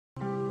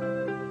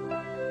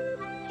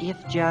If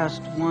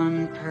just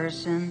one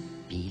person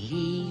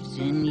believes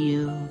in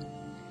you,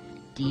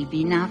 deep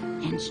enough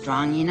and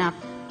strong enough,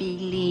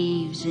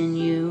 believes in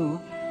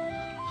you,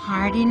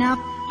 hard enough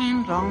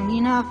and long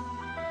enough,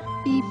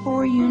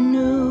 before you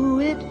knew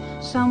it,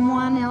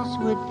 someone else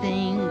would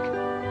think,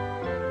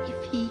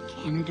 if he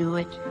can do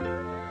it,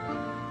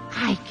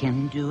 I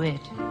can do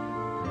it.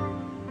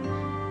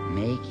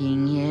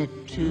 Making it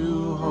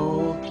two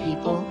whole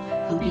people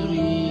who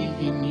believe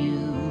in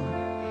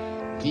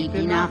you, deep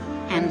enough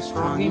and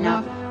strong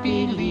enough,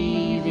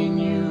 believe in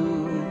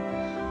you,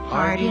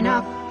 hard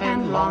enough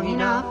and long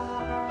enough,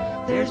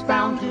 there's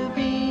bound to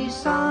be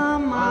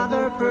some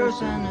other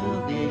person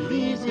who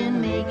believes in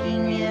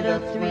making it a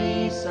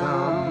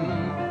threesome,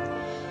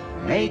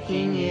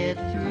 making it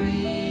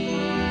three.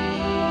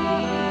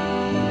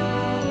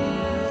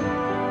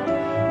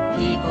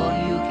 People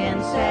you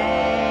can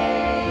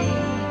say,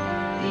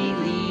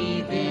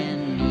 believe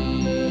in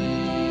me.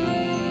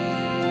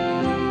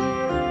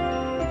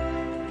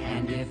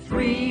 And if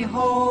three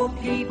whole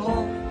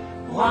people,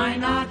 why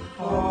not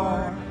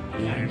four?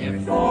 And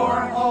if four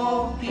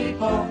whole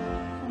people,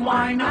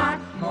 why not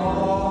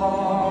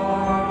more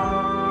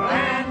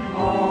and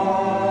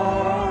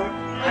more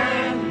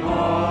and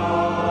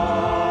more?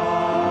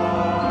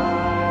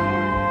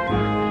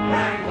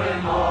 And when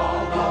all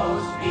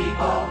those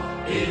people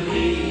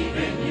believe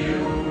in you,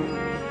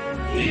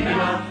 deep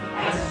enough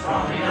and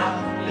strong enough,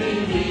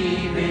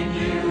 believe in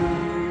you,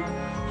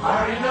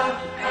 hard enough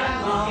and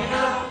long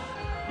enough,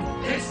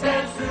 it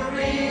stands to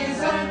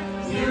reason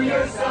you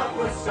yourself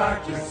would start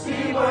to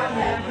see what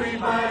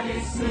everybody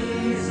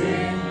sees in